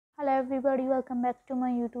everybody, welcome back to my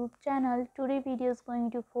YouTube channel. Today video is going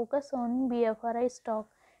to focus on BFRI stock.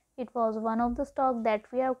 It was one of the stock that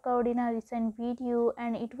we have covered in a recent video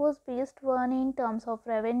and it was best one in terms of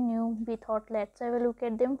revenue. We thought let's have a look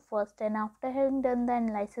at them first, and after having done the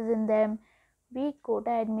analysis in them, we go to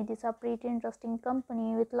admit it's a pretty interesting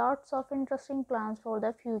company with lots of interesting plans for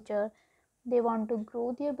the future. They want to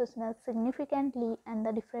grow their business significantly and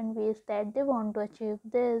the different ways that they want to achieve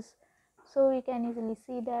this. So we can easily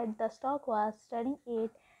see that the stock was trading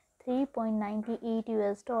at 3.98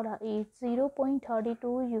 US dollar, at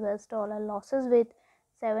 0.32 US dollar losses with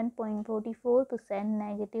 7.44%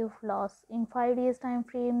 negative loss. In 5 days time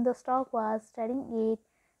frame, the stock was trading at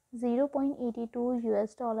 0.82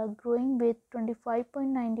 US dollar, growing with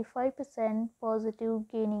 25.95% positive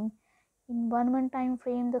gaining. In 1 month time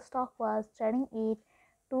frame, the stock was trading at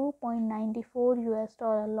 2.94 US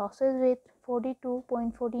dollar losses with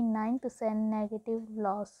 42.49% negative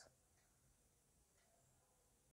loss.